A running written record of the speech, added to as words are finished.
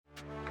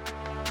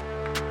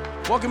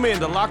Welcome in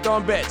to Locked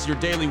On Bets, your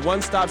daily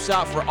one-stop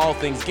shop for all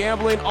things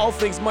gambling, all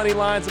things money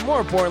lines, and more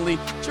importantly,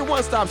 it's your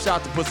one-stop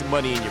shop to put some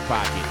money in your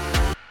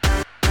pocket.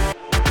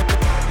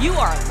 You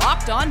are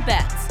Locked On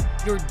Bets,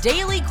 your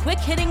daily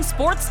quick-hitting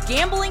sports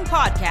gambling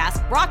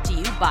podcast brought to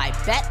you by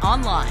Bet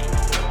Online.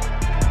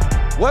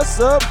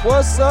 What's up?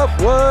 What's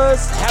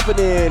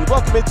happening?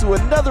 Welcome into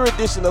another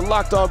edition of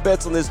Locked On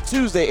Bets on this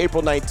Tuesday,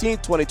 April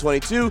 19th,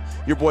 2022.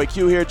 Your boy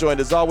Q here,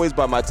 joined as always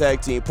by my tag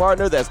team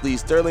partner. That's Lee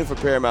Sterling from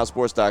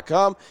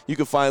ParamountSports.com. You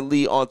can find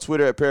Lee on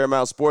Twitter at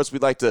Paramount Sports.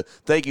 We'd like to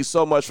thank you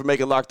so much for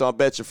making Locked On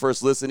Bets your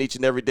first listen each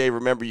and every day.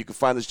 Remember, you can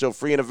find the show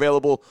free and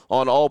available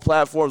on all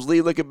platforms.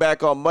 Lee, looking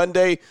back on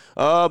Monday,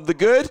 the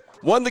good.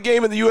 Won the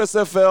game in the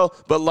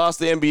USFL, but lost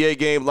the NBA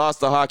game,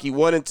 lost the hockey,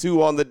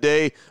 1-2 on the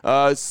day.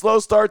 Slow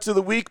start to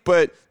the week,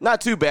 but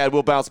not too bad.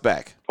 We'll bounce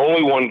back.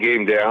 Only one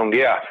game down,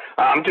 yeah.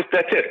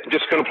 That's it. I'm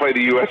just going to play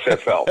the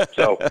USFL.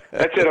 So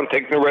that's it. I'm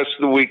taking the rest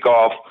of the week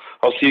off.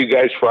 I'll see you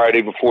guys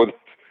Friday before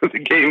the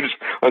games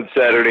on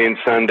Saturday and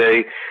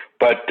Sunday.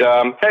 But,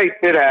 hey,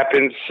 it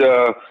happens.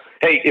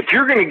 Hey, if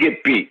you're going to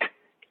get beat,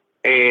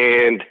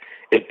 and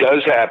it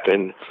does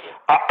happen,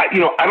 I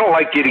don't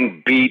like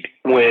getting beat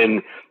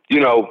when –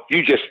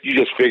 you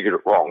just figured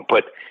it wrong.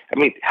 But, I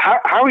mean,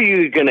 how are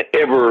you going to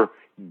ever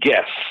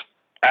guess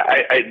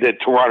that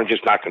Toronto's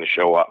just not going to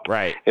show up?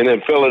 Right. And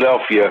then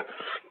Philadelphia,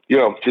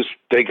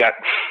 they got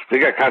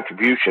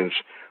contributions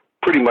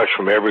pretty much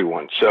from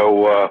everyone.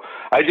 So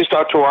I just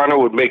thought Toronto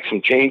would make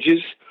some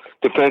changes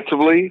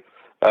defensively.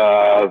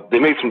 They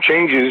made some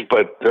changes,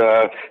 but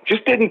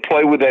just didn't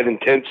play with that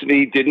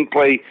intensity, didn't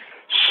play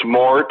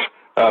smart.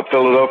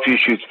 Philadelphia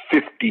shoots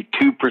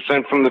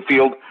 52% from the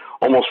field,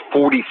 almost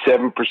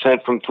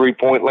 47% from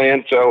three-point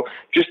land. So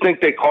just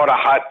think they caught a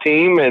hot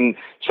team, and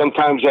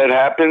sometimes that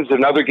happens.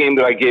 Another game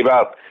that I gave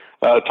out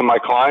to my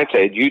clients,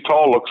 I had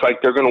Utah. Looks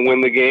like they're going to win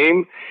the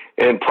game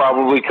and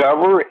probably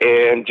cover,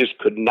 and just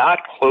could not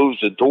close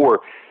the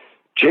door.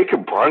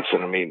 Jacob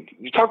Brunson, I mean,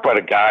 you talk about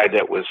a guy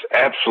that was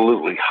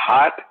absolutely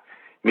hot.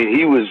 I mean,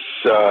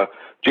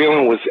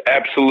 Jalen was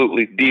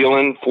absolutely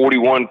dealing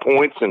 41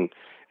 points, and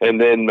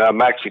then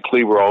Maxi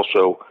Kleber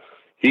also.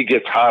 He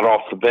gets hot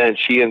off the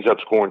bench. He ends up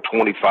scoring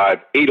 25,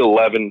 8,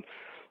 11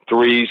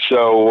 threes.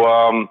 So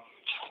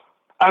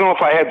I don't know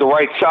if I had the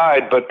right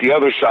side, but the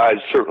other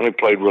side certainly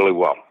played really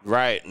well.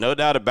 Right, no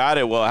doubt about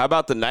it. Well, how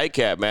about the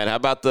nightcap, man? How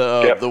about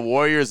the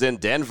Warriors in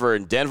Denver?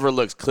 And Denver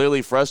looks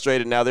clearly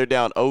frustrated now. They're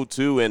down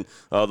 0-2, and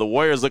the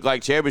Warriors look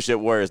like championship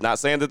warriors. Not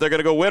saying that they're going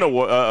to go win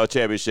a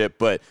championship,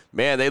 but,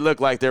 man, they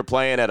look like they're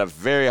playing at a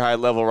very high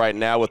level right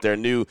now with their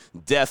new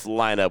death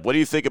lineup. What do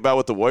you think about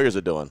what the Warriors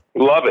are doing?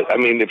 Love it. I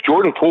mean, if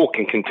Jordan Poole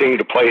can continue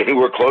to play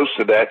anywhere close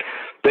to that,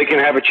 they can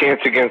have a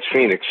chance against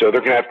Phoenix. So they're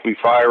going to have to be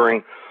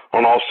firing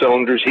on all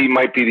cylinders. He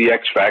might be the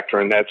X factor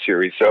in that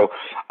series. So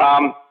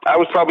I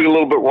was probably a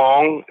little bit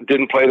wrong.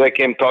 Didn't play that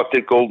game. Thought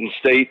that Golden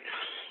State,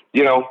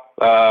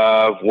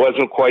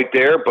 wasn't quite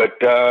there, but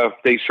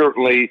they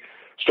certainly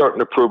starting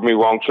to prove me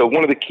wrong. So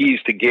one of the keys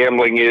to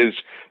gambling is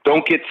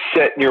don't get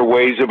set in your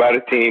ways about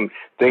a team.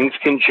 Things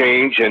can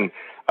change, and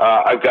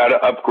I've got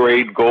to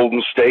upgrade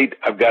Golden State.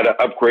 I've got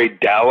to upgrade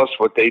Dallas,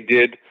 what they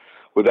did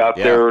without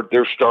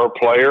their star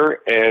player,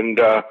 and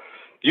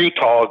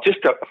Utah,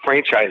 just a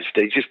franchise.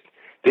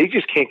 They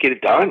just can't get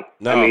it done.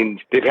 No. I mean,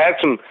 they've had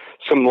some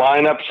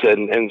lineups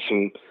and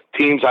some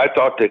teams I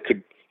thought that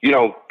could,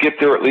 get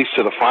there at least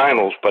to the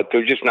finals, but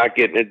they're just not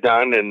getting it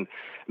done. And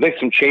I think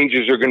some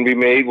changes are going to be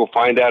made. We'll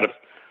find out if,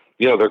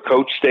 their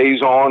coach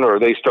stays on or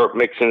they start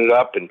mixing it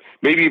up. And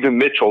maybe even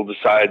Mitchell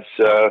decides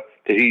that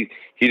he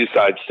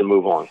decides to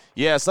move on.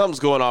 Yeah, something's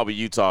going on with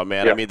Utah,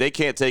 man. Yeah. I mean, they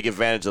can't take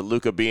advantage of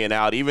Luka being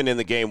out. Even in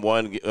the game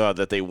one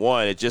that they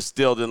won, it just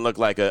still didn't look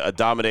like a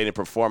dominating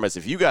performance.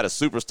 If you got a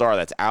superstar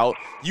that's out,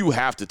 you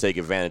have to take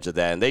advantage of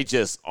that, and they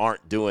just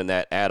aren't doing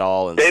that at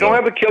all. And they don't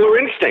have a killer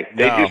instinct.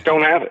 They just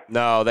don't have it.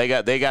 No, they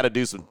got to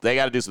do some. They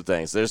got to do some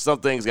things. There's some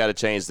things got to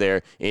change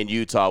there in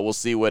Utah. We'll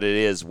see what it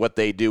is, what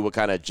they do, what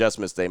kind of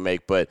adjustments they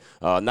make. But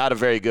not a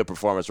very good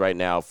performance right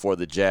now for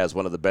the Jazz,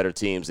 one of the better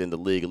teams in the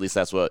league. At least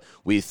that's what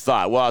we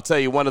thought. Well, I'll tell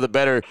you, one of the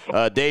better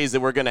days that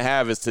we're going to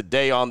have is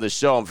today on the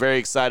show. I'm very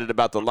excited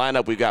about the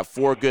lineup. We've got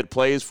 4 good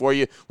plays for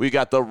you. We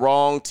got the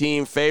wrong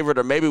team favorite,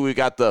 or maybe we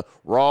got the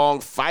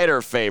wrong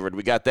fighter favorite.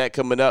 We got that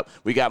coming up.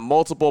 We got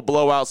multiple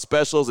blowout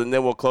specials, and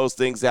then we'll close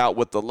things out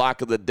with the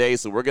lock of the day.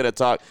 So we're going to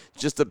talk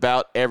just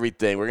about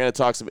everything. We're going to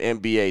talk some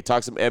NBA,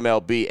 talk some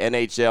MLB,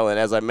 NHL, and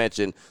as I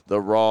mentioned, the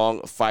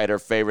wrong fighter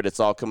favorite. It's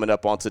all coming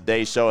up on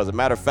today's show. As a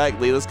matter of fact,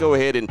 Lee, let's go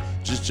ahead and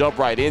just jump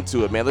right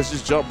into it, man. Let's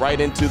just jump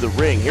right into the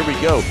ring. Here we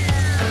go.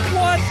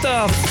 What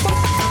the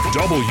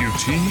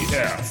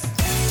WTF.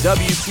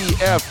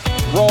 WTF,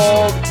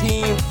 wrong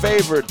team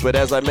favorite. But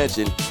as I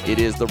mentioned, it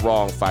is the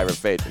wrong fighter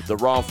favorite. The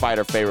wrong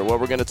fighter favorite.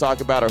 What we're going to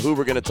talk about, or who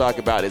we're going to talk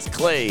about, is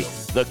Clay,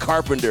 the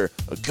Carpenter,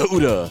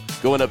 Guda,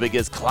 going up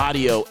against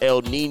Claudio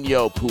El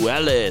Nino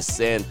Puelles.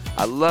 And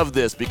I love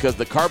this because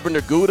the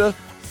Carpenter Guda,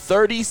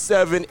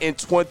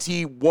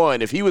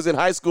 37-21. If he was in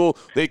high school,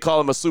 they'd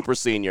call him a super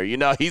senior.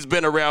 He's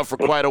been around for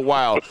quite a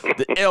while.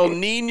 The El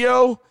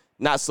Nino,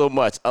 Not so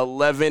much.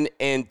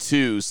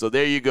 11-2. So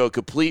there you go.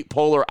 Complete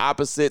polar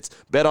opposites.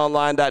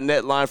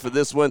 BetOnline.net line for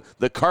this one.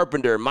 The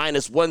Carpenter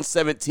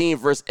 -117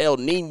 versus El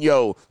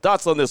Nino.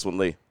 Thoughts on this one,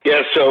 Lee?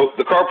 Yeah, so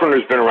the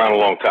Carpenter's been around a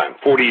long time,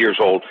 40 years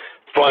old.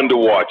 Fun to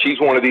watch. He's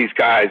one of these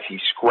guys. He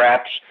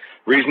scraps.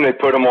 Reason they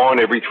put him on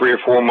every 3 or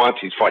 4 months,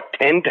 he's fought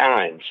 10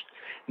 times,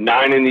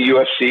 9 in the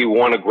UFC,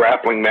 won a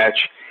grappling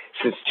match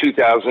since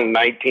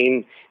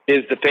 2019,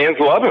 is the fans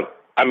love him.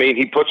 I mean,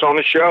 he puts on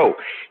a show.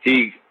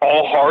 He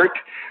all heart.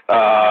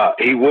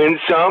 He wins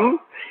some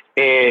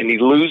and he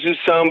loses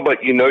some,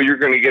 but you know you're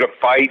going to get a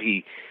fight.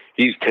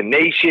 He's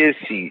tenacious.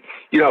 He's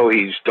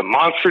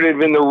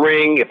demonstrative in the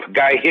ring. If a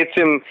guy hits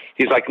him,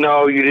 he's like,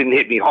 "No, you didn't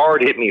hit me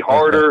hard. Hit me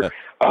harder."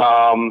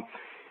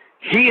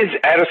 He is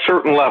at a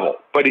certain level,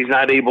 but he's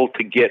not able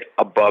to get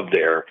above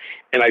there.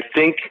 And I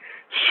think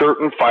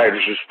certain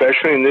fighters,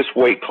 especially in this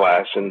weight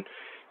class, and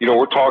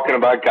we're talking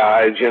about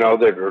guys,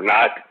 that are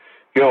not,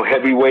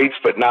 heavyweights,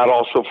 but not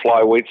also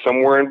flyweights,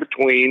 somewhere in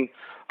between,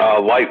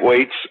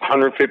 lightweights,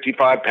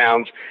 155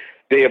 pounds.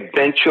 They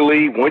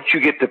eventually, once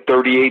you get to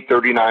 38,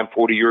 39,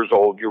 40 years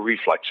old, your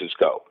reflexes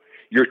go.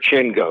 Your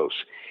chin goes.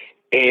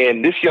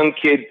 And this young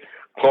kid,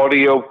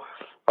 Claudio,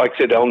 like I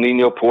said, El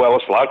Nino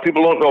Puelles, a lot of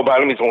people don't know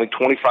about him. He's only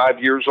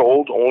 25 years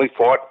old, only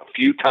fought a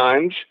few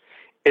times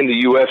in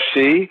the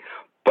UFC,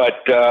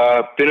 but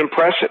been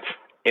impressive.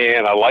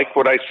 And I like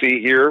what I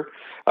see here.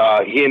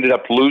 He ended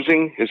up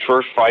losing his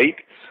first fight,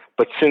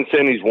 but since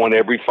then he's won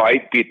every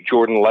fight, beat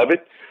Jordan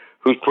Levitt,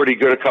 who's pretty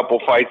good a couple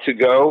fights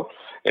ago.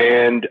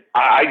 And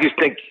I just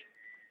think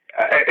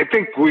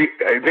we're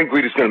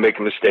just going to make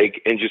a mistake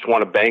and just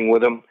want to bang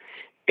with him.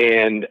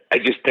 And I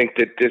just think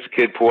that this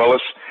kid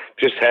Puelles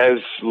just has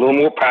a little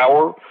more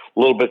power, a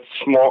little bit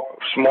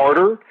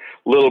smarter,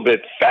 a little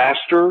bit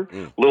faster,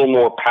 a little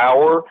more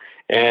power.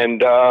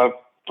 And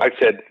like I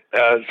said,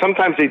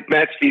 sometimes they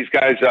match these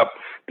guys up.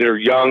 They're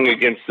young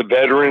against the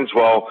veterans.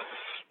 Well,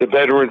 the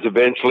veterans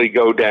eventually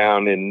go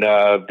down. And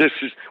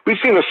we've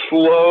seen a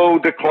slow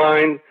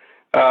decline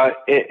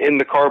in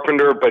the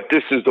Carpenter, but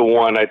this is the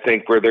one I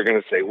think where they're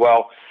going to say,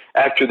 well,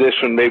 after this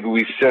one, maybe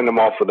we send them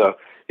off with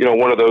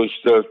one of those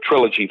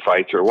trilogy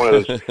fights or one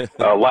of those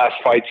last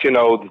fights,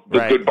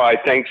 right. Goodbye.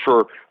 Thanks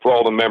for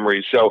all the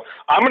memories. So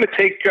I'm going to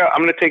take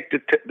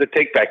the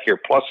take back here,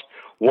 plus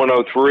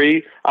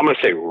 103. I'm going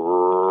to say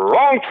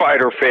wrong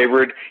fighter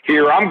favorite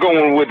here. I'm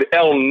going with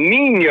El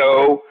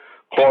Nino,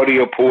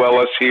 Claudio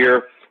Puelles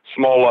here.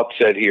 Small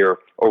upset here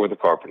over the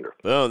Carpenter.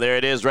 Oh, there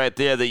it is right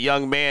there. The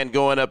young man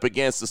going up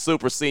against the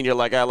super senior,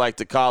 like I like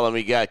to call him.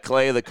 We got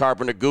Clay, the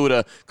Carpenter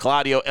Gouda,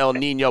 Claudio El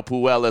Nino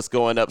Puelles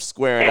going up,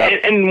 squaring up.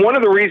 And one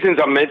of the reasons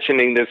I'm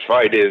mentioning this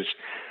fight is,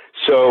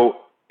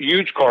 so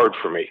huge card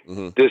for me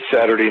this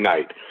Saturday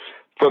night.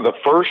 For the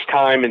first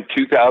time in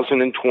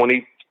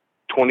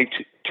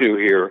 2022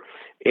 here,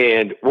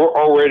 and we're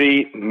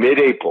already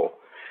mid-April,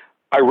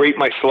 I rate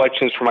my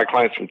selections for my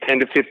clients from 10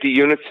 to 50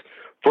 units.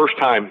 First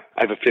time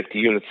I have a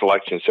 50-unit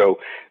selection. So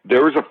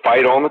there was a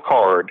fight on the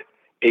card,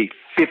 a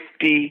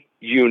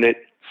 50-unit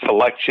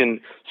selection.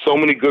 So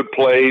many good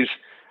plays.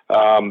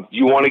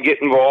 You want to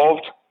get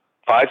involved?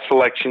 5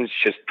 selections,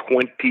 just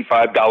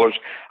 $25.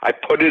 I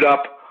put it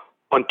up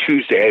on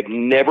Tuesday. I'd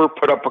never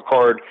put up a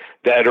card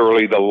that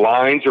early. The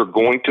lines are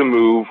going to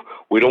move.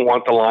 We don't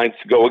want the lines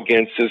to go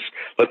against us.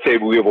 Let's say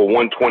we have a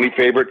 120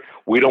 favorite.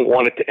 We don't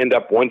want it to end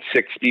up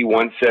 160,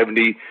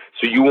 170.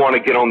 So you want to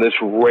get on this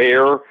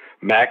rare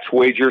max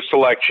wager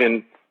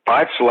selection,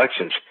 5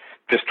 selections,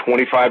 just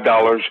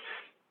 $25.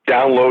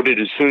 Download it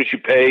as soon as you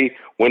pay.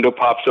 Window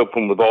pops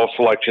open with all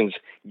selections.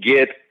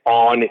 Get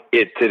on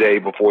it today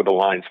before the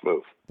lines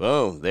move.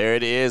 Boom. There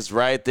it is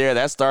right there.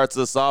 That starts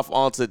us off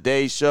on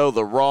today's show.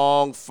 The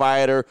wrong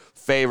fighter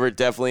favorite.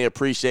 Definitely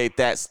appreciate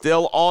that.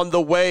 Still on the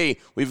way.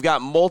 We've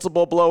got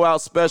multiple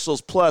blowout specials,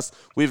 plus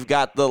we've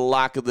got the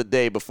lock of the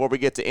day. Before we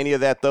get to any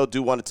of that, though,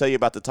 do want to tell you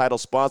about the title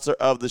sponsor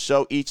of the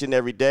show each and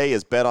every day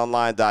is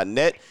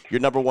BetOnline.net, your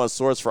number one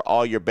source for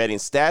all your betting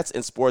stats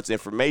and sports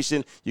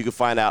information. You can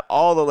find out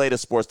all the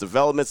latest sports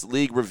developments,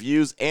 league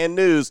reviews, and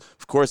news.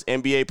 Of course,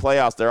 NBA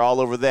playoffs, they're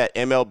all over that.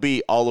 MLB,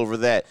 all over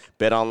that.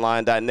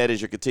 BetOnline.net is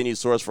your continued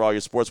source for all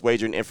your sports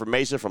wagering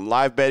information, from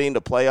live betting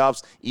to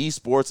playoffs,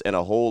 esports, and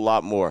a whole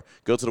lot more.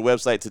 Go to the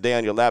website today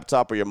on your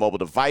laptop or your mobile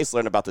device.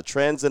 Learn about the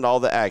trends and all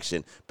the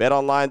action.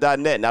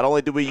 BetOnline.net. Not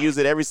only do we use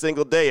it every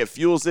single day, it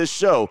fuels this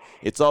show.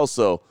 It's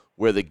also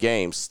where the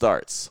game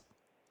starts.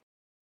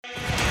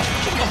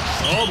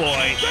 Oh,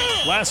 boy.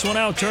 Last one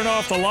out. Turn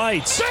off the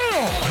lights.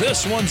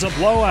 This one's a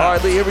blowout. All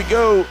right, Lee, here we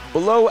go.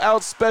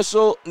 Blowout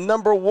special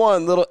number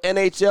 1, little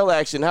NHL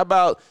action. How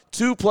about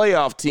 2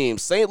 playoff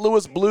teams? St.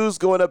 Louis Blues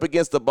going up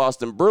against the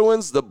Boston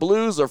Bruins. The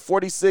Blues are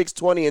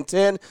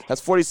 46-20-10. That's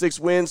 46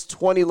 wins,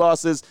 20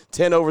 losses,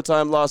 10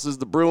 overtime losses.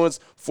 The Bruins,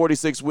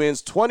 46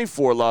 wins,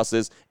 24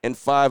 losses, and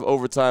 5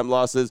 overtime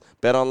losses.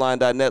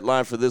 BetOnline.net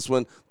line for this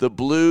one. The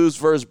Blues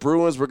versus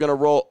Bruins. We're going to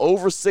roll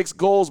over 6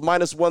 goals,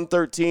 minus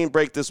 113.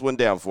 Break this one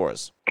down for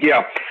us.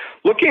 Yeah.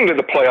 Looking at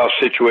the playoff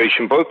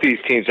situation, both these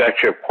teams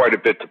actually have quite a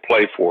bit to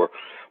play for.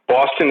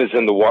 Boston is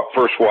in the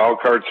first wild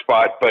card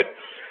spot, but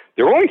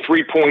They're only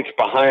 3 points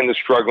behind the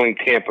struggling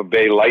Tampa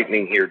Bay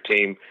Lightning here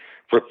team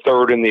for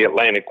third in the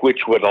Atlantic,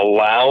 which would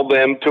allow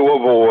them to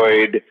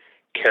avoid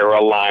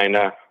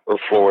Carolina or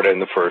Florida in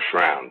the first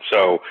round.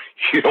 So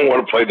you don't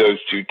want to play those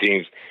two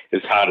teams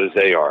as hot as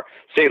they are.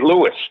 St.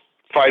 Louis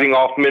fighting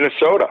off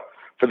Minnesota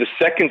for the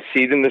second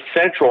seed in the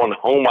Central on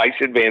home ice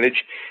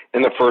advantage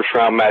in the first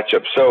round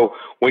matchup. So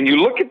when you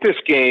look at this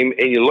game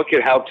and you look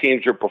at how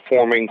teams are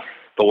performing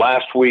the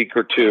last week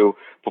or two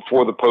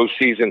before the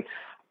postseason,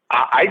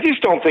 I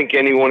just don't think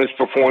anyone is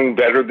performing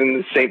better than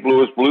the St.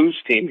 Louis Blues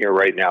team here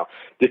right now.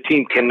 The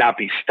team cannot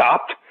be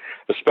stopped,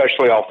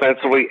 especially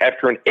offensively.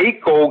 After an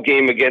 8-goal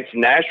game against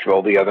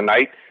Nashville the other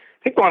night,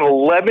 they've gone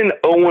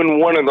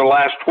 11-0-1 in their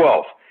last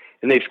 12,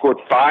 and they've scored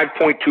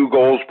 5.2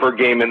 goals per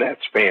game in that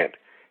span.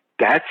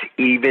 That's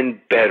even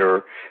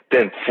better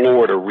than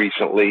Florida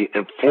recently,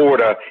 and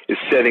Florida is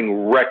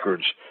setting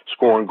records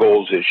scoring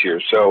goals this year.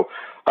 So,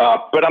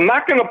 but I'm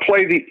not going to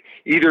play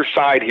either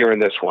side here in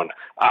this one.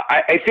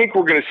 I think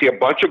we're going to see a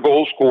bunch of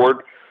goals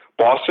scored.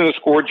 Boston has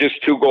scored just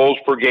 2 goals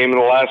per game in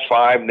the last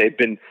 5. They've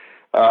been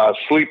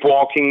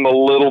sleepwalking a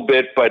little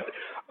bit, but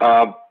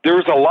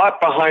there's a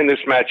lot behind this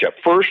matchup.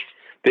 First,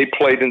 they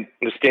played in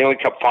the Stanley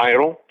Cup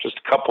final just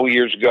a couple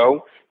years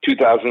ago,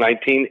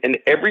 2019, and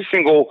every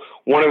single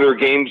one of their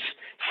games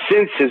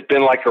since has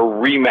been like a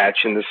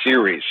rematch in the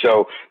series.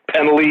 So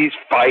penalties,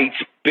 fights,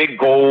 big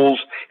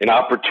goals, and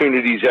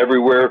opportunities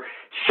everywhere.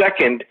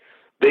 Second,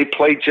 they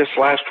played just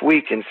last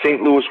week, and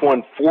St. Louis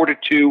won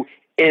 4-2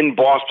 in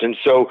Boston.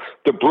 So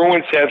the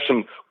Bruins have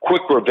some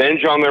quick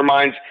revenge on their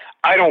minds.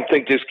 I don't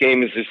think this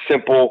game is as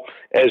simple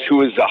as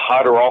who is the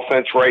hotter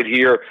offense right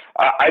here.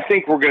 I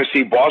think we're going to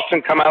see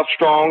Boston come out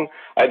strong.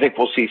 I think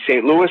we'll see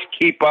St. Louis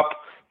keep up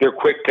their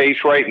quick pace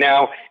right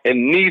now,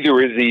 and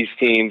neither of these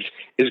teams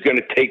is going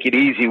to take it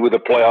easy with the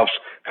playoffs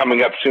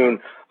coming up soon.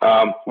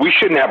 We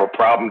shouldn't have a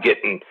problem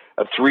getting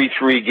a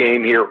 3-3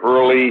 game here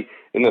early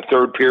in the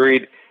third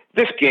period.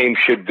 This game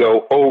should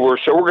go over,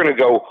 so we're going to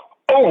go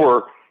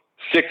over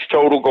 6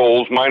 total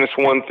goals,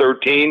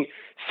 -113.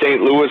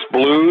 St. Louis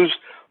Blues,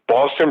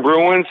 Boston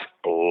Bruins,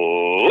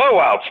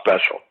 blowout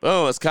special.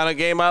 Oh, it's kind of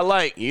game I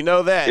like. You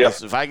know that.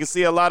 Yep. If I can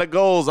see a lot of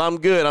goals, I'm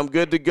good. I'm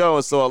good to go.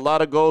 And so a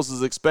lot of goals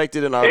is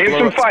expected in our and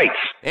some fights.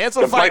 And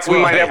some fights. We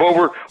might have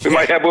over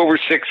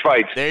 6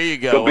 fights. There you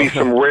go. There'll be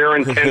some rare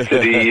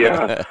intensity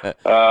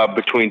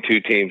between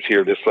two teams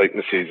here this late in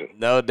the season.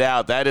 No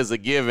doubt. That is a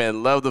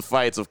given. Love the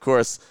fights, of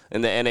course,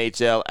 in the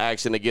NHL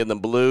action. Again, the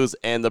Blues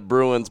and the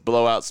Bruins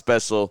blowout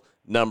special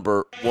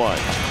number 1.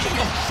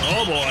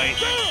 Oh, boy.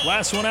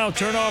 Last one out,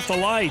 turn off the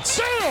lights.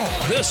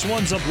 This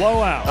one's a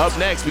blowout. Up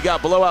next, we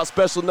got blowout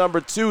special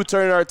number 2,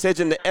 turning our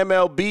attention to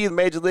MLB,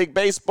 Major League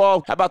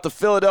Baseball. How about the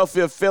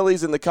Philadelphia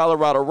Phillies and the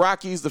Colorado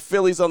Rockies? The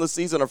Phillies on the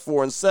season are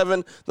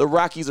 4-7. The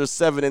Rockies are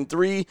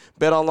 7-3.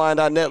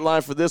 BetOnline.net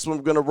line for this one,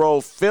 we're going to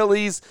roll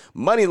Phillies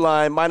money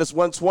line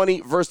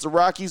 -120 versus the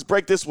Rockies.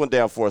 Break this one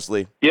down for us,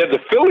 Lee. Yeah, the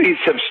Phillies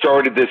have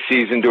started this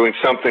season doing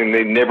something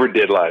they never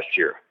did last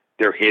year.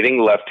 They're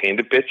hitting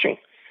left-handed pitching.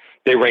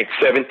 They ranked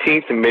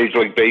 17th in Major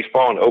League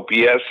Baseball in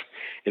OPS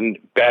in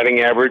batting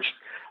average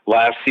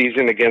last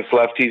season against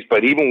lefties,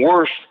 but even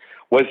worse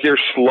was their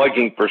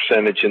slugging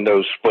percentage in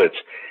those splits.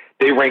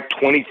 They ranked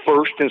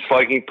 21st in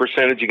slugging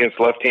percentage against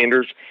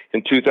left-handers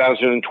in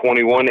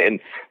 2021,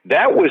 and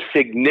that was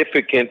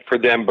significant for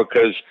them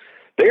because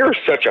they are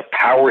such a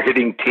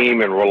power-hitting team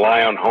and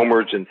rely on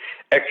homers and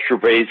extra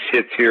base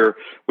hits here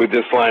with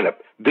this lineup.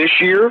 This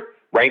year,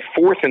 ranked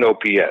 4th in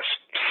OPS,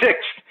 6th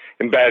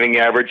in batting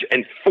average,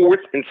 and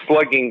 4th in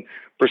slugging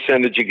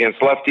percentage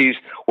against lefties.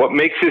 What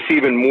makes this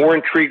even more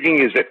intriguing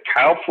is that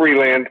Kyle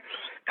Freeland,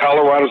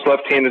 Colorado's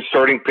left-handed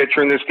starting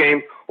pitcher in this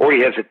game,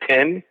 already has a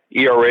 10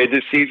 ERA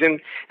this season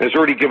and has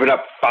already given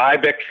up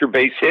 5 extra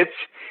base hits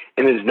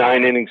in his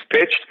 9 innings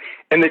pitched.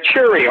 And the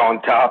cherry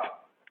on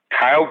top,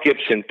 Kyle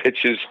Gibson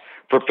pitches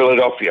for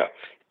Philadelphia.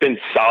 Been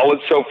solid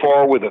so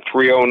far with a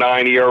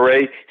 3.09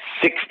 ERA,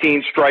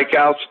 16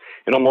 strikeouts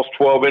in almost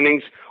 12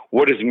 innings.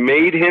 What has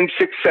made him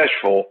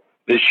successful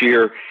this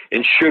year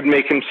and should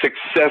make him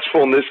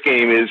successful in this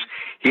game is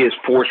he has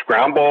forced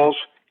ground balls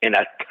and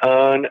a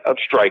ton of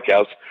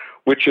strikeouts,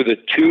 which are the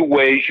 2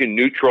 ways you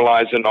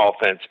neutralize an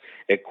offense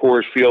at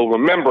Coors Field.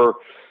 Remember,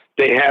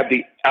 they have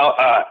the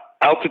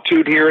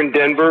altitude here in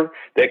Denver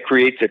that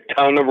creates a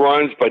ton of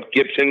runs, but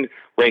Gibson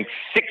ranks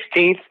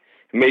 16th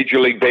in Major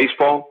League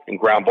Baseball in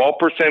ground ball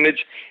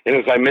percentage. And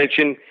as I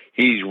mentioned,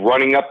 he's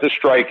running up the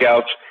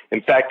strikeouts.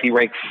 In fact, he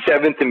ranks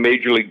 7th in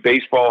Major League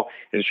Baseball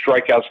in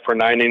strikeouts per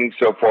 9 innings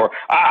so far.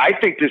 I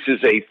think this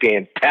is a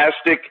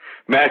fantastic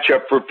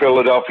matchup for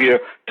Philadelphia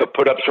to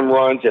put up some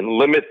runs and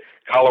limit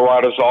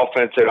Colorado's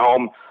offense at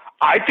home.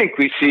 I think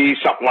we see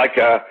something like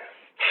a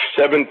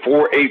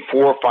 7-4,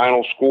 8-4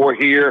 final score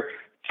here.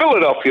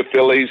 Philadelphia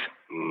Phillies,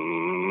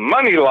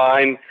 money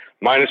line,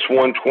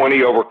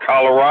 -120 over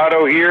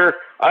Colorado here.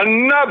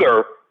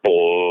 Another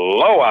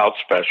blowout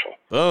special.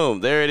 Boom.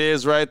 There it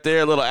is right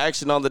there. A little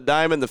action on the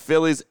diamond. The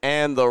Phillies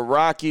and the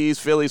Rockies.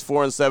 Phillies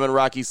 4-7,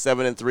 Rockies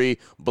 7-3.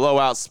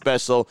 Blowout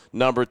special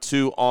number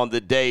 2 on the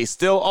day.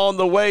 Still on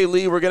the way,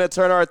 Lee. We're going to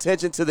turn our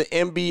attention to the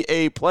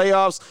NBA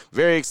playoffs.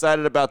 Very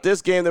excited about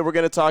this game that we're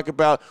going to talk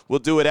about. We'll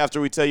do it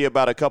after we tell you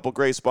about a couple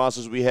great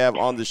sponsors we have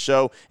on the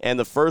show. And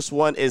the first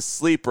one is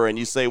Sleeper. And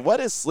you say, what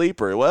is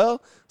Sleeper?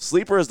 Well,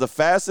 Sleeper is the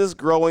fastest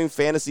growing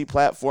fantasy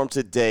platform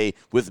today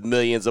with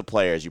millions of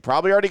players. You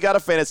probably already got a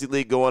fantasy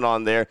league going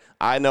on there.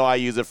 I know I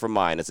use it for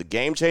mine. It's a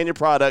game-changing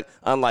product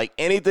unlike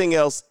anything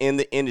else in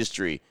the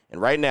industry. And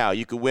right now,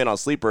 you can win on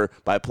Sleeper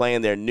by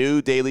playing their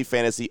new daily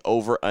fantasy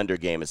over-under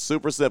game. It's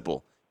super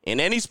simple. In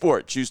any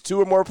sport, choose 2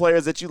 or more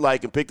players that you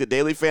like and pick the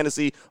daily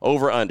fantasy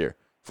over-under.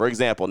 For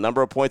example,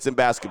 number of points in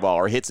basketball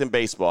or hits in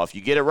baseball. If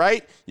you get it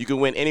right, you can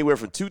win anywhere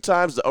from 2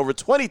 times to over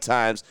 20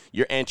 times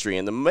your entry.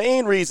 And the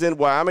main reason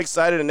why I'm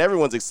excited and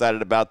everyone's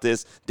excited about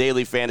this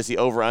daily fantasy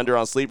over-under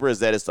on Sleeper is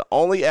that it's the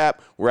only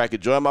app where I could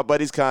join my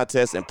buddies'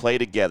 contest and play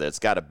together. It's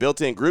got a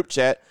built-in group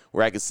chat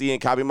where I can see and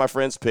copy my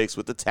friends' picks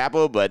with the tap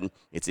of a button.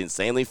 It's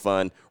insanely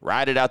fun.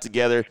 Ride it out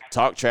together,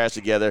 talk trash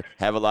together,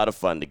 have a lot of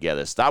fun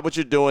together. Stop what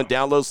you're doing.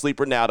 Download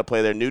Sleeper now to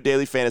play their new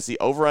daily fantasy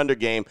over-under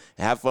game.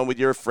 Have fun with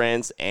your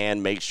friends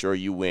and make sure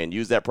you win.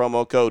 Use that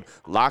promo code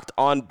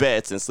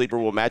LOCKEDONBETS and Sleeper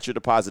will match your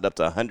deposit up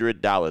to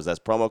 $100. That's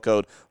promo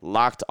code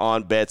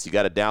LOCKEDONBETS. You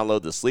got to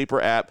download the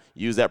Sleeper app.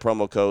 Use that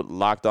promo code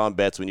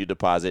LOCKEDONBETS when you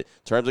deposit.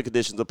 Terms and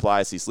conditions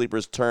apply. See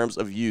Sleeper's terms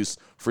of use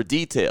for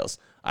details.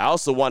 I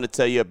also want to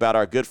tell you about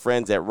our good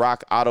friends at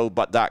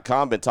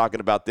RockAuto.com. Been talking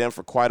about them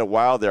for quite a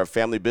while. They're a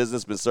family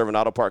business, been serving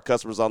auto part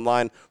customers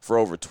online for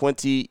over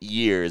 20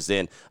 years.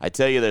 And I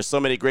tell you, there's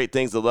so many great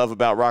things to love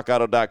about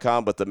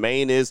RockAuto.com, but the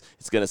main is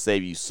it's going to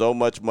save you so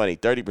much money,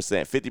 30%,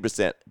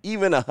 50%,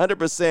 even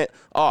 100%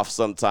 off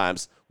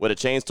sometimes. What a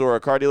chain store or a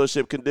car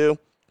dealership can do,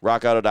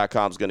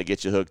 RockAuto.com is going to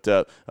get you hooked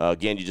up.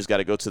 Again, you just got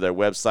to go to their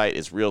website.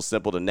 It's real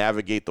simple to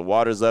navigate the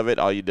waters of it.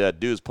 All you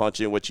do is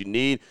punch in what you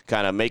need,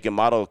 kind of make and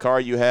model of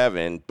car you have,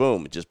 and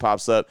boom, it just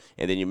pops up,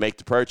 and then you make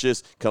the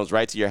purchase. Comes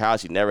right to your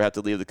house. You never have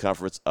to leave the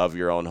comforts of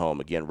your own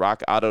home. Again,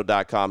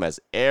 RockAuto.com has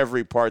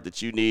every part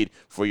that you need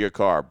for your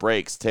car.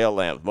 Brakes, tail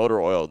lamps, motor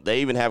oil.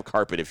 They even have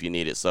carpet if you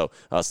need it. So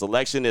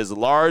selection is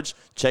large.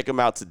 Check them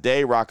out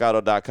today,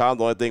 RockAuto.com.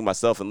 The only thing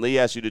myself and Lee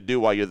asked you to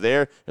do while you're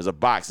there, there's a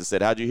box that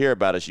said, how'd you hear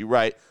about us? You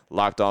write,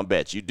 Locked On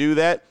Bets. You do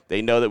that,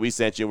 they know that we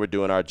sent you and we're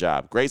doing our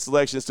job. Great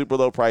selection, super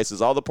low prices.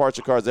 All the parts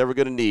your car's ever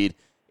going to need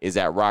is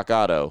at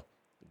RockAuto.com.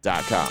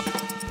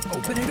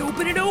 Open it,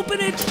 open it, open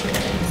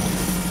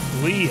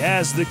it. Lee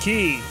has the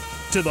key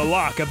to the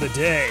lock of the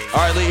day.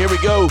 All right, Lee, here we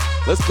go.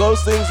 Let's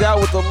close things out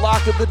with the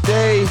lock of the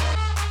day.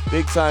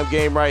 Big time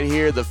game right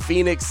here. The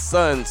Phoenix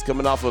Suns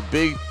coming off a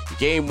big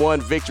Game 1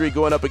 victory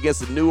going up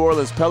against the New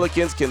Orleans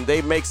Pelicans. Can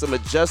they make some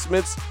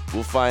adjustments?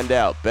 We'll find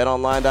out.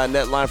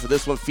 BetOnline.net line for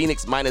this one.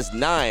 Phoenix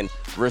 -9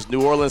 versus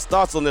New Orleans.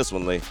 Thoughts on this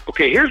one, Lee?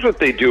 Okay, here's what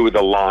they do with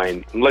the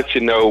line. Let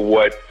you know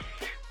what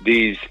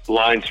these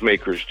lines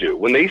makers do.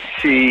 When they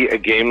see a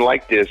game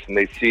like this and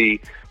they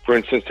see, for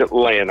instance,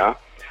 Atlanta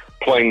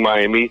playing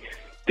Miami,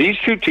 these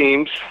two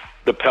teams,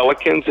 the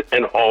Pelicans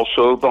and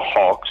also the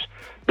Hawks,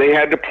 they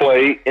had to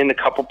play in a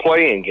couple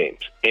play-in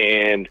games.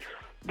 And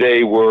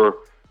they were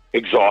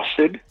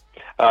exhausted,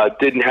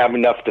 didn't have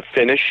enough to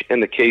finish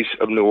in the case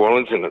of New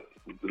Orleans. In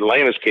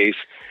Atlanta's case,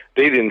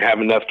 they didn't have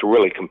enough to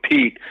really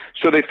compete.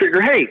 So they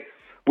figure, hey,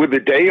 with the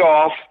day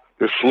off,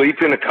 they're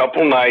sleeping a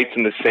couple nights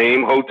in the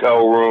same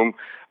hotel room,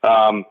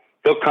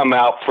 they'll come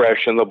out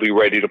fresh and they'll be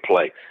ready to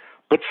play.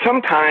 But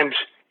sometimes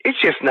it's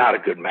just not a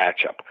good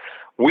matchup.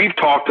 We've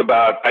talked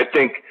about, I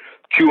think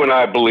Q and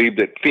I believe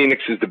that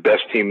Phoenix is the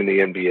best team in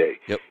the NBA.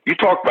 Yep. You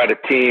talk about a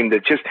team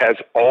that just has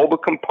all the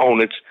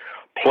components,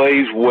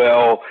 plays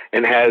well,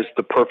 and has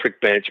the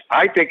perfect bench.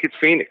 I think it's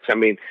Phoenix. I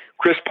mean,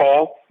 Chris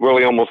Paul,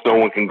 really almost no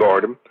one can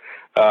guard him.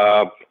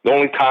 The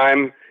only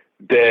time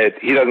that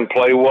he doesn't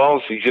play well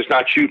is he's just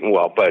not shooting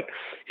well, but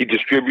he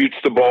distributes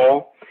the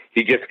ball.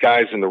 He gets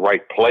guys in the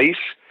right place,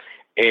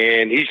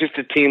 and he's just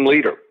a team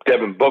leader.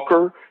 Devin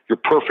Booker, your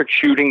perfect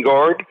shooting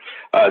guard.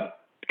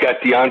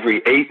 Got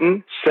DeAndre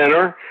Ayton,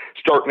 center,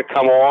 starting to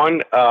come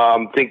on.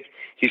 I think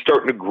he's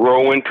starting to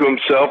grow into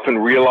himself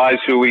and realize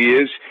who he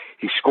is.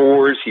 He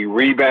scores, he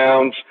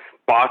rebounds,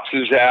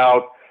 boxes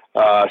out,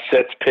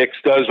 sets picks,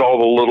 does all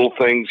the little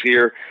things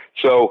here.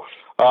 So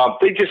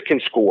they just can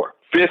score.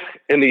 5th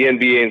in the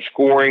NBA in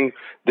scoring.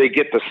 They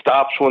get the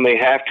stops when they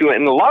have to.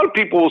 And a lot of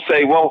people will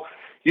say, well,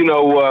 you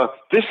know,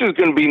 this is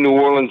going to be New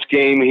Orleans'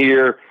 game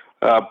here.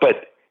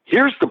 But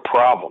here's the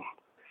problem.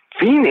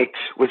 Phoenix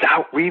was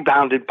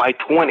out-rebounded by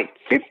 20,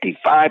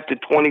 55 to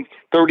 20,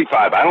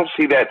 35. I don't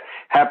see that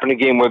happen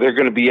again where they're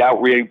going to be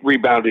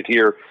out-rebounded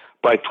here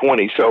by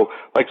 20. So,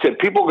 like I said,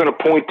 people are going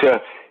to point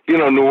to, you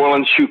know, New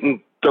Orleans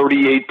shooting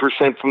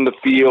 38% from the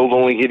field,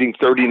 only hitting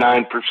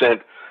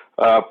 39%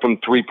 from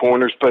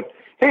three-pointers. But,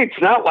 hey, it's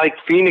not like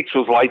Phoenix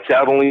was lights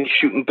out, only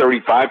shooting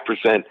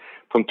 35%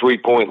 from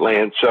three-point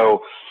land.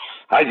 So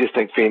I just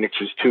think Phoenix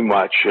is too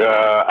much.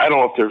 I don't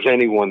know if there's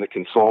anyone that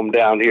can slow them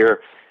down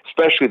here,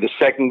 especially the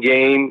second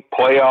game,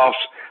 playoffs.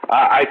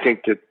 I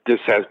think that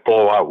this has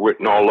blowout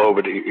written all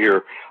over it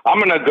here. I'm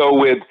going to go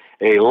with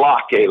a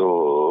level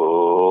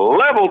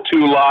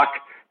 2 lock.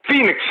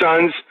 Phoenix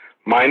Suns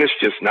minus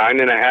just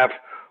 9.5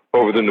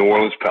 over the New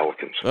Orleans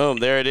Pelicans. Boom,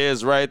 there it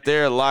is right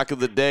there. Lock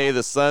of the day,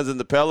 the Suns and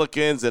the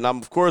Pelicans. And I'm,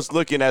 of course,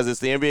 looking as it's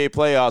the NBA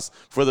playoffs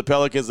for the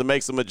Pelicans to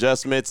make some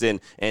adjustments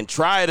and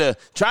try to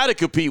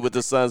compete with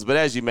the Suns. But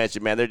as you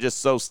mentioned, man, they're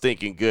just so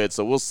stinking good.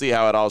 So we'll see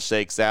how it all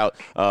shakes out.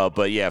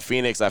 But, yeah,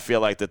 Phoenix, I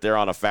feel like that they're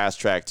on a fast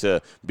track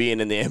to being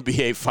in the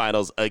NBA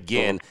Finals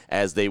again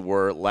as they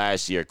were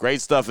last year. Great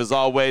stuff as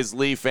always,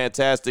 Lee.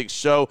 Fantastic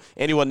show.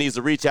 Anyone needs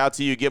to reach out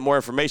to you, get more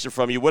information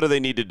from you, what do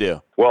they need to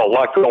do? Well, a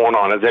lot going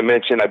on. As I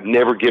mentioned, I've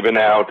never given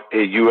out a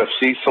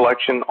UFC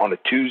selection on a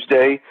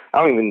Tuesday. I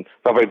don't even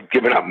know if I've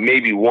given out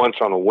maybe once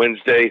on a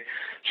Wednesday.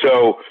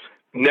 So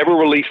never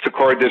released the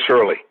card this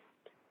early.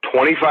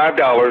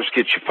 $25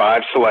 gets you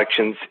 5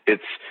 selections.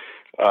 It's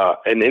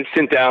an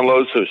instant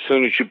download, so as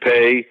soon as you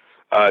pay,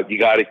 you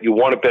got it. You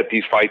want to bet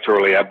these fights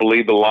early. I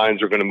believe the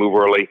lines are going to move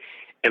early.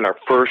 And our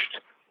first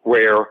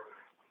rare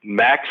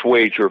max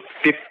wager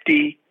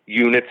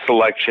 50-unit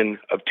selection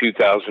of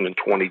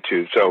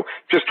 2022. So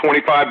just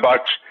 $25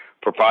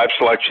 for 5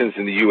 selections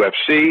in the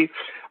UFC.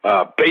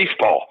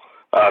 Baseball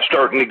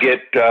starting to get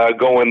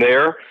going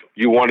there.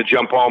 You want to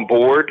jump on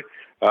board,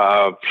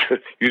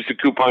 use the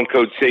coupon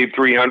code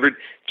SAVE300,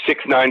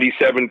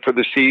 $697 for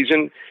the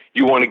season.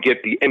 You want to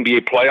get the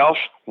NBA playoffs,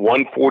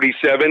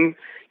 $147.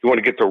 You want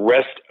to get the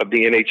rest of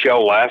the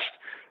NHL last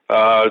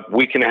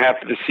week and a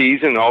half of the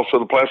season, also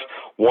the playoffs,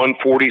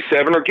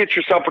 $147. Or get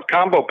yourself a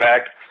combo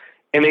pack,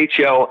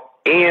 NHL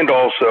and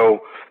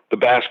also the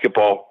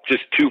basketball,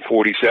 just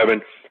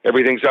 $247.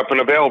 Everything's up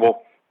and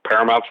available.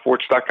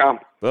 ParamountSports.com.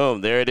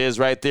 Boom, there it is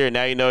right there.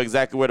 Now you know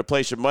exactly where to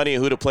place your money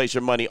and who to place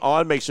your money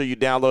on. Make sure you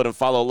download and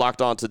follow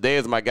Locked On Today,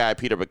 as my guy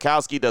Peter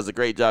Bukowski does a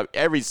great job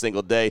every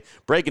single day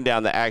breaking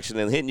down the action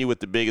and hitting you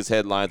with the biggest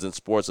headlines in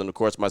sports. And, of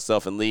course,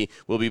 myself and Lee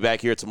will be back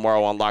here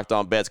tomorrow on Locked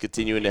On Bets,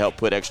 continuing to help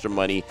put extra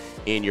money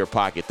in your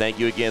pocket. Thank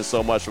you again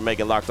so much for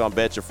making Locked On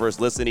Bets your first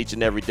listen each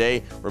and every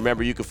day.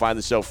 Remember, you can find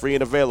the show free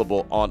and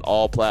available on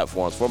all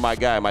platforms. For my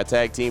guy, my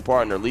tag team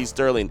partner, Lee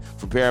Sterling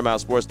from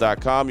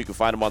ParamountSports.com, you can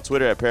find him on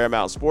Twitter at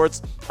Paramount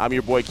Sports. I'm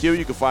your boy Q.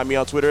 You can find me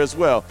on Twitter as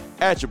well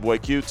at your boy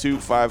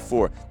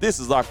Q254. This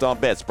is Locked On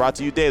Bets, brought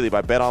to you daily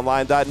by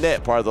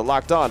BetOnline.net, part of the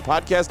Locked On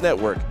Podcast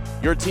Network,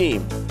 your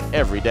team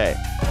every day.